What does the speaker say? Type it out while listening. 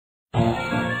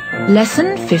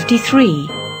Lesson 53.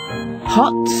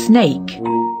 Hot Snake.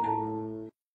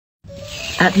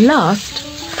 At last,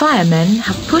 firemen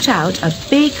have put out a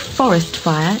big forest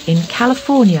fire in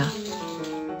California.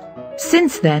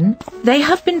 Since then, they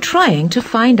have been trying to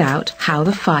find out how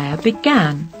the fire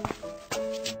began.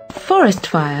 Forest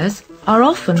fires are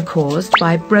often caused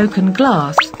by broken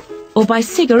glass or by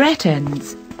cigarette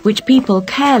ends, which people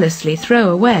carelessly throw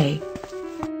away.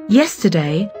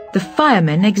 Yesterday, the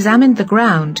firemen examined the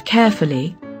ground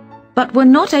carefully, but were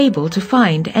not able to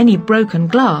find any broken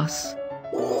glass.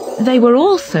 They were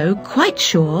also quite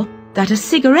sure that a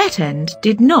cigarette end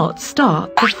did not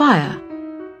start the fire.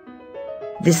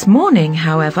 This morning,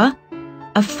 however,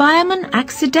 a fireman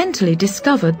accidentally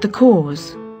discovered the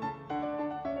cause.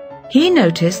 He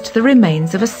noticed the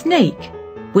remains of a snake,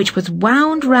 which was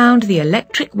wound round the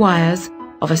electric wires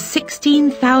of a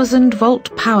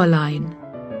 16,000-volt power line.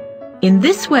 In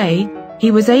this way, he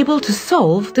was able to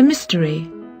solve the mystery.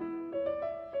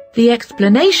 The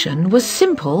explanation was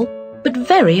simple, but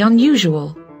very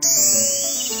unusual.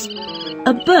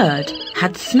 A bird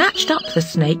had snatched up the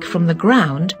snake from the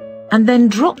ground and then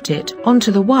dropped it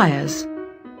onto the wires.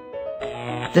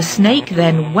 The snake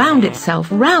then wound itself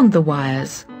round the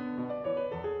wires.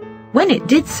 When it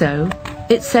did so,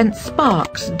 it sent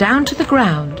sparks down to the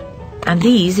ground, and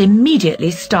these immediately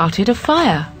started a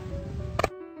fire.